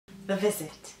The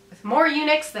Visit. With more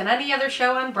eunuchs than any other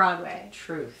show on Broadway.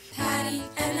 Truth. Patty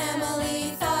and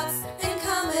Emily, thoughts and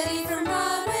comedy from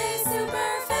Broadway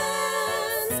super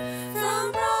fans.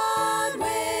 From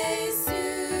Broadway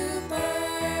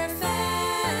super fans.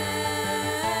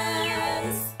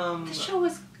 The show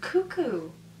was cuckoo.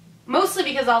 Mostly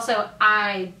because also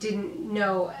I didn't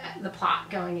know the plot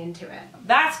going into it.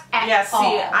 That's, yeah, see,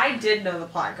 all. I did know the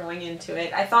plot going into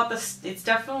it. I thought it's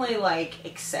definitely, like,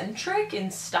 eccentric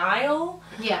in style.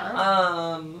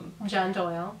 Yeah. John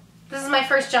Doyle. This is my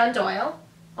first John Doyle.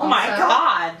 Oh my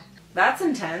god! That's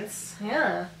intense.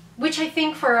 Yeah. Which I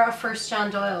think for a first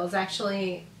John Doyle is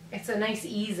actually, it's a nice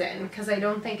ease-in, because I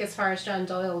don't think as far as John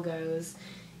Doyle goes,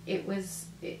 it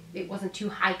wasn't too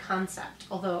high concept,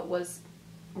 although it was,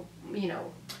 you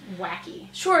know, wacky.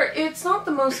 Sure, it's not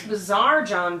the most bizarre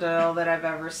John Doyle that I've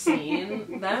ever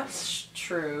seen. That's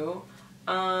true.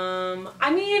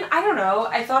 I mean, I don't know.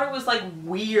 I thought it was, like,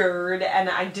 weird, and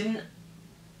I didn't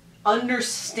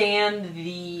understand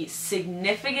the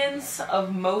significance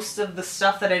of most of the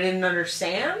stuff that I didn't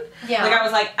understand. Yeah. Like, I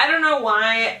was like, I don't know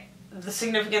why the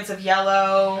significance of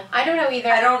yellow. I don't know either.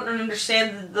 I don't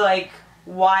understand, like,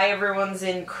 why everyone's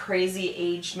in crazy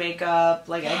aged makeup.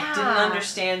 Like, Yeah. I didn't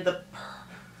understand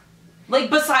like,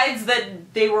 besides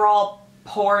that they were all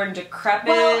poor and decrepit,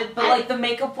 Well, but, like, the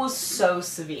makeup was so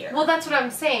severe. Well, that's what I'm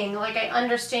saying. Like, I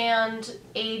understand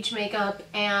age makeup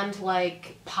and,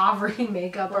 like, poverty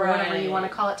makeup or whatever you want to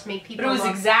call it to make people but it was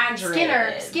look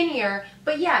exaggerated. skinnier.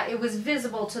 But yeah, it was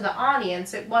visible to the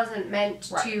audience. It wasn't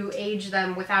meant to age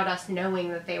them without us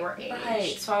knowing that they were aged.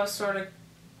 Right, so I was sort of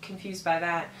confused by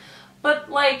that. But,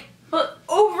 like,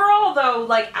 overall, though,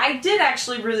 like, I did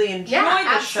actually really enjoy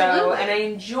the show, and I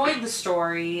enjoyed the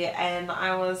story, and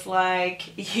I was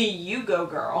like, you go,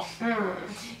 girl.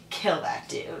 Kill that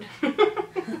dude.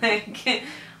 Like,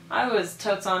 I was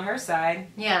totes on her side.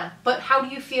 Yeah, but how do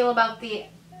you feel about the,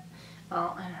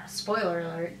 well, I don't know, spoiler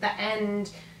alert, the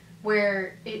end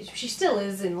where she still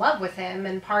is in love with him,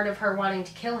 and part of her wanting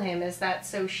to kill him is that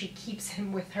so she keeps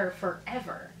him with her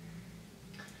forever.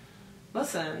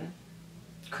 Listen,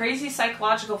 crazy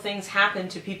psychological things happen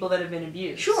to people that have been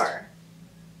abused. Sure.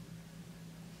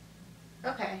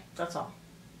 Okay. That's all.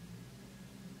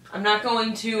 I'm not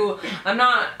going to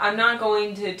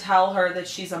tell her that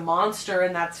she's a monster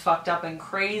and that's fucked up and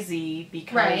crazy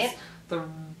because the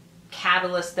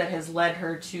catalyst that has led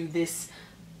her to this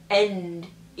end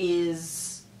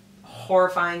is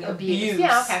horrifying abuse.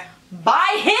 Yeah, okay.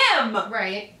 By him!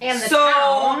 Right. And the so,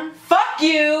 town. Fuck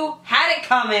you! Had it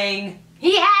coming.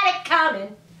 He had it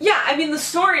coming. Yeah, I mean, the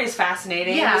story is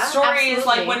fascinating. Yeah, the story absolutely. is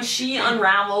like, when she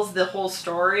unravels the whole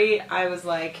story, I was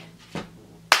like,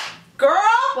 girl?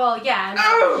 Well, yeah, and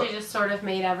she just sort of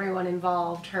made everyone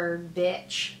involved her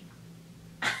bitch.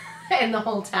 And the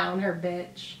whole town her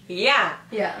bitch. Yeah.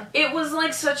 Yeah. It was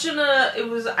like such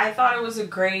I thought it was a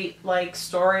great, like,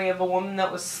 story of a woman that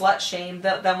was slut-shamed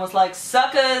that then was like,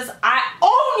 suckers, I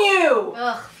own you!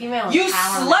 Ugh, female You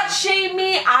empowerment. slut-shamed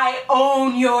me, I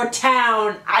own your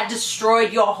town. I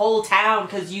destroyed your whole town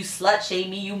because you slut-shamed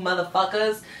me, you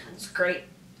motherfuckers. It's great.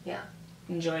 Yeah.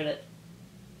 Enjoyed it.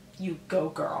 You go,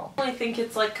 girl. I think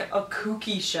it's like a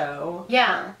kooky show.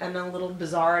 Yeah. And a little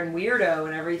bizarre and weirdo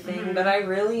and everything, but I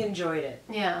really enjoyed it.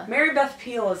 Yeah. Mary Beth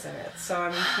Peil is in it, so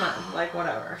I mean, come on, like,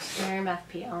 whatever. Mary Beth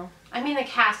Peil. I mean, the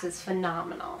cast is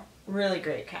phenomenal. Really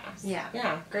great cast. Yeah.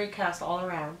 Yeah, great cast all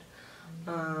around.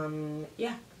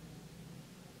 Yeah.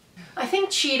 I think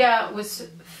Chita was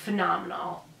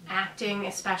phenomenal. Acting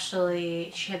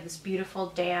especially. She had this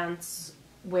beautiful dance,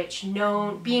 which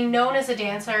being known as a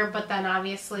dancer, but then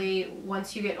obviously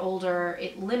once you get older,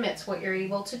 it limits what you're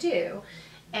able to do.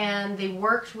 And they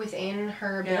worked within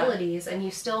her abilities, and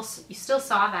you still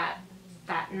saw that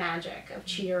magic of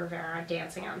Chita Rivera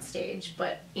dancing on stage,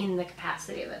 but in the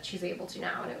capacity that she's able to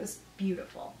now, and it was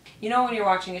beautiful. You know when you're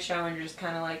watching a show and you're just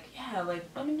kind of like, yeah, like,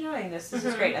 I'm enjoying this, this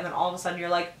is great, and then all of a sudden you're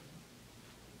like,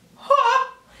 huh!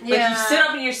 Like, you sit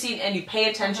up in your seat and you pay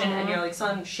attention and you're like,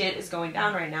 some shit is going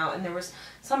down right now. And there was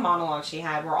some monologue she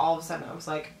had where all of a sudden I was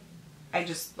like, I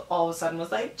just all of a sudden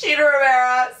was like, Chita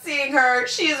Rivera, seeing her,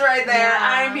 she's right there,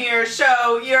 I'm here, show,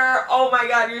 oh my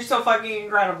god, you're so fucking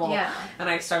incredible. Yeah. And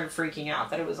I started freaking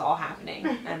out that it was all happening,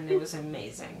 and it was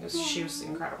amazing. She was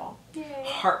incredible. Yay.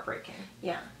 Heartbreaking.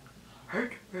 Yeah.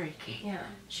 Heartbreaking. Yeah.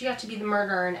 She got to be the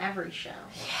murderer in every show.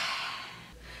 Yeah.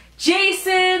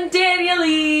 Jason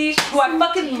Danieley, who I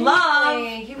fucking love.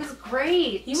 He was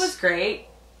great. He was great.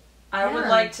 I would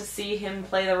like to see him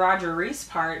play the Roger Rees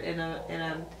part in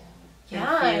a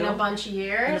bunch of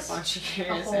years. A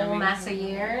whole mess of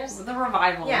years. The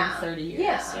revival in 30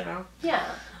 years, you know? Yeah,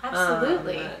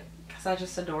 absolutely. because I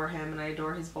just adore him and I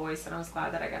adore his voice, and I was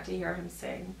glad that I got to hear him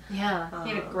sing. Yeah,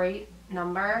 he had a great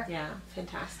number. Yeah,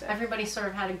 fantastic. Everybody sort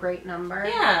of had a great number.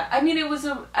 Yeah, I mean, it was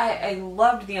I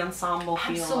loved the ensemble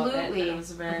feel Absolutely. of it. It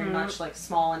was very much like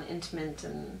small and intimate,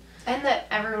 and that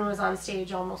everyone was on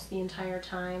stage almost the entire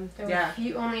time. There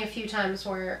were only a few times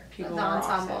where people the were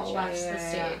ensemble off stage. left the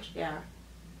stage. Yeah.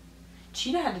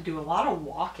 Cheetah had to do a lot of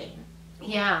walking.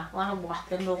 Yeah, a lot of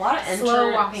walking. And a lot of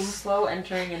Slow walking. Slow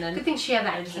entering, and then... Good thing she had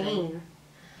that cane.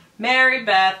 Mary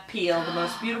Beth Peil, the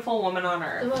most beautiful woman on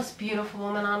earth. The most beautiful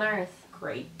woman on earth.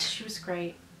 Great. She was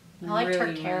great. I liked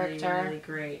her character. Really, really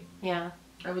great. Yeah.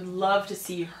 I would love to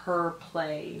see her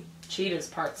play Cheetah's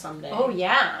part someday. Oh,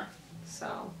 yeah.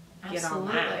 So, Absolutely. get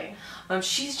on that.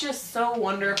 She's just so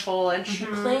wonderful, and she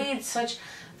played such...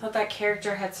 I thought that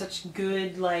character had such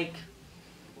good, like...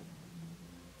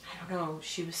 I don't know.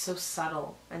 She was so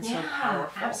subtle and so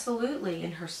powerful. Absolutely.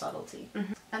 In her subtlety.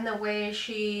 And the way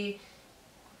she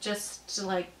just,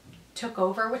 like, took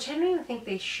over, which I don't even think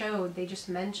they showed. They just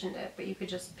mentioned it, but you could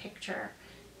just picture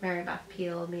Mary Beth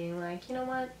Peil being like, you know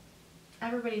what?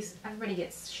 Everybody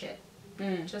gets shit.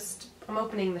 Just, I'm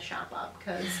opening the shop up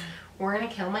because we're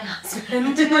gonna kill my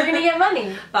husband and we're gonna get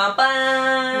money. Ba-ba!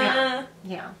 Yeah.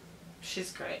 Yeah.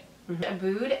 She's great.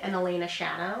 Abood and Elena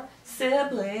Shaddow.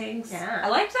 Siblings. Yeah. I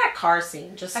liked that car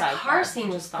scene. Just that car scene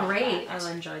was great.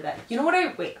 I enjoyed that. You know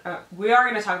what we are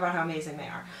going to talk about how amazing they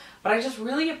are. But I just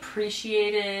really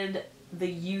appreciated the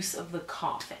use of the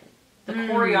coffin. The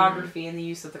choreography and the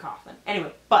use of the coffin.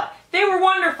 Anyway, but they were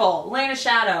wonderful. Elena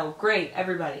Shaddow, great.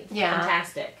 Everybody. Yeah.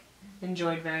 Fantastic.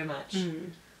 Enjoyed very much.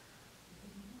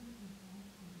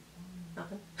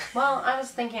 Nothing? Well, I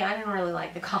was thinking I didn't really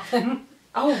like the coffin.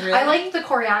 Oh, really? I liked the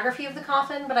choreography of the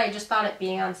coffin, but I just thought it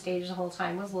being on stage the whole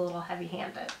time was a little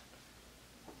heavy-handed.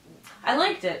 I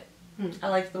liked it. I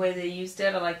liked the way they used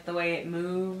it. I liked the way it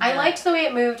moved. I liked the way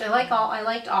it moved. I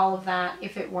liked all of that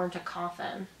if it weren't a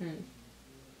coffin.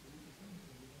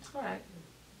 Alright.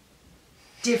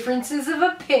 Differences of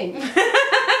opinion.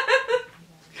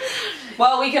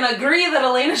 Well, we can agree that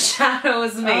Elena Shaddow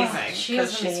is amazing. Oh,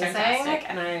 she's fantastic,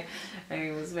 and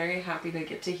I was very happy to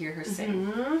get to hear her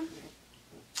sing.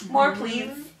 More,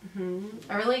 please.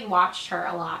 I really watched her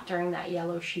a lot during that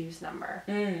Yellow Shoes number.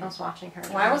 I was watching her.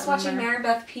 Well, I was watching Mary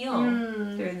Beth Peil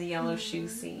during the Yellow Shoe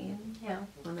scene. Yeah.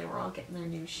 When they were all getting their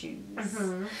new shoes.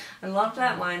 I loved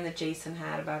that line that Jason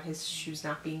had about his shoes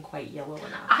not being quite yellow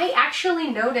enough. I actually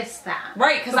noticed that.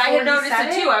 Right, because I had noticed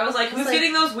it too. I was like, who's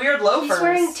getting those weird loafers? He's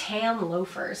wearing tan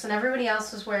loafers, and everybody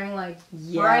else was wearing like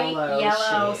bright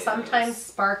yellow, sometimes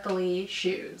sparkly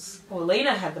shoes. Well,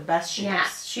 Elena had the best shoes. Yeah,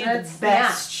 she had the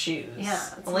best shoes. Yeah.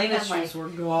 Elena's shoes were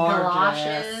gorgeous.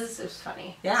 Galoshes. It was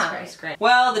funny. Yeah, it was great.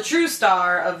 Well, the true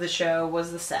star of the show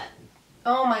was the set.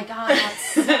 Oh my god,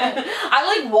 that's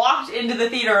I like walked into the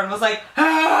theater and was like,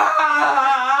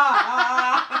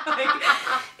 like,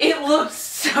 it looked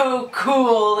so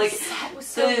cool. Like, the set was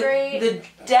so great. The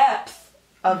depth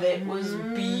of it was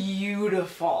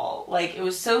beautiful. Like, it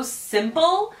was so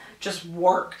simple, just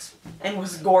worked and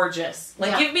was gorgeous.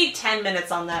 Like, give me 10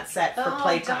 minutes on that set for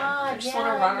playtime. God, I just want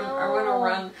to run. I want to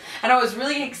run. And I was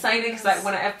really excited because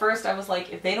at first I was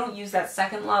like, if they don't use that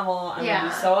second level, I'm going to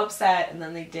be so upset. And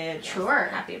then they did. Sure. I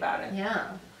was happy about it.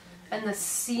 Yeah. And the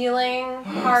ceiling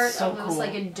part so of it was cool.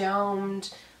 like a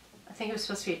domed, I think it was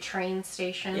supposed to be a train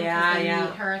station. Yeah, they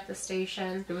meet her at the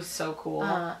station. It was so cool.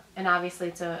 And obviously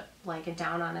it's a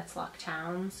down on its luck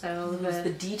town, so it was the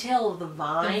detail of the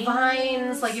vines. The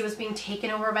vines, like it was being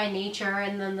taken over by nature,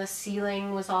 and then the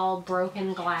ceiling was all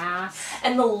broken glass.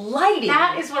 And the lighting.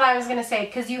 That is what I was gonna say,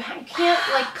 because you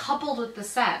can't, like, coupled with the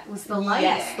set was the lighting.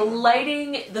 Yes, the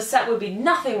lighting, the set would be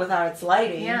nothing without its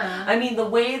lighting. Yeah. I mean, the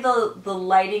way the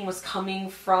lighting was coming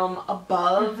from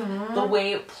above, the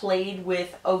way it played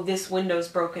with, oh, this window's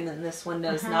broken and this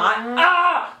window's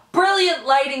not. Brilliant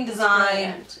lighting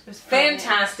design. It was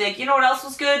fantastic. You know what else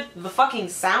was good? The fucking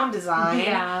sound design.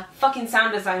 Yeah. Fucking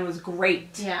sound design was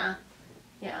great. Yeah.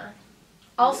 Yeah.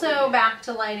 Also, back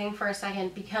to lighting for a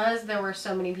second, because there were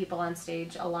so many people on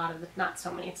stage, not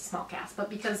so many, it's a small cast, but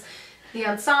because the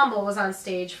ensemble was on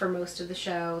stage for most of the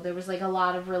show, there was like a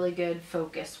lot of really good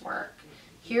focus work.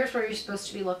 Here's where you're supposed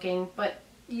to be looking, but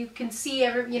you can see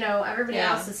everybody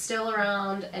else is still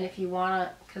around, and if you want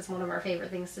to, because one of our favorite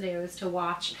things to do is to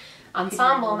watch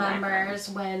ensemble members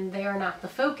when they are not the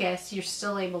focus, you're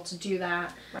still able to do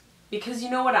that. Because you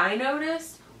know what I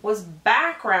noticed? Was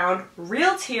background,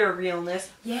 real tear realness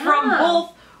from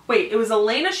both, it was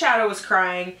Elena Shaddow was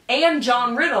crying, and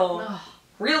John Riddle.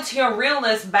 Real tear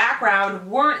realness,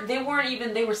 background, they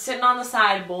were sitting on the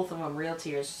side, both of them, real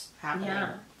tears happening.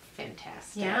 Yeah.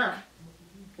 Fantastic. Yeah.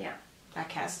 Yeah. That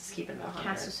cast is keeping it 100.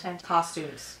 Cast was fantastic.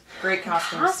 Costumes. Great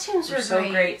costumes. Costumes were so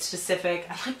great. great. Specific.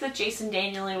 I like that Jason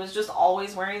Danieley was just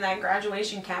always wearing that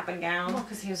graduation cap and gown. Well,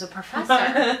 because he was a professor.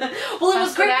 Well, it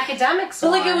was great. Academics.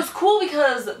 But like, it was cool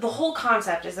because the whole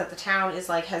concept is that the town is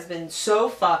like, has been so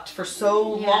fucked for so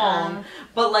long.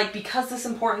 But like, because this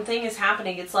important thing is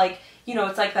happening, it's like, you know,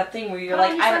 it's like that thing where you're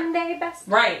like, Sunday best.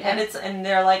 Right, yeah. And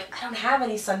they're like, I don't have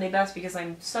any Sunday best because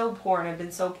I'm so poor and I've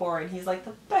been so poor. And he's like,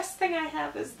 the best thing I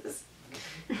have is this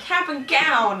cap and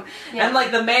gown. Yeah. And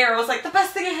like the mayor was like, the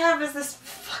best thing I have is this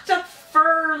fucked up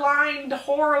fur-lined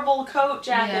horrible coat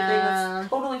jacket thing that's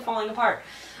totally falling apart.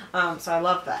 So I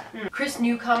love that. Chris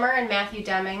Newcomer and Matthew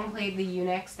Deming played the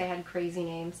eunuchs. They had crazy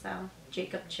names though.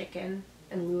 Jacob Chicken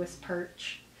and Louis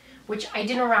Perch. Which I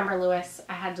didn't remember Louis.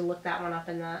 I had to look that one up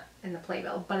in the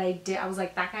playbill. But I did. I was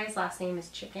like, that guy's last name is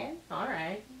Chicken. All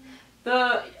right.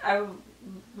 I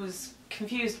was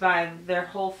confused by their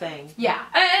whole thing. Yeah.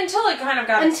 Until it kind of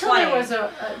got Until explained. there was a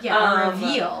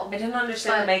reveal. I didn't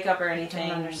understand the makeup or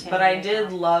anything, but I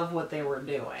did love what they were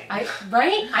doing.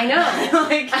 Right? I know.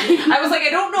 I was like, I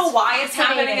don't know why it's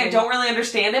happening. I don't really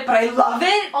understand it, but I love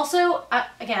it. Also,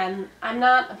 again, I'm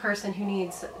not a person who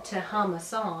needs to hum a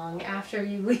song after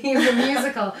you leave the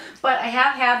musical, but I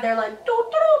have had their like,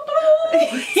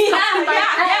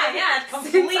 yeah,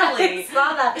 completely. I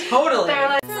saw that. Totally. They're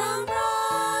like, From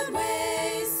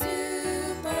Broadway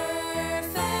super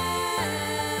fans.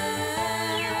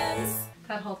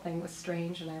 that whole thing was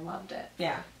strange and I loved it.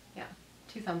 Yeah.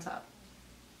 2 thumbs up.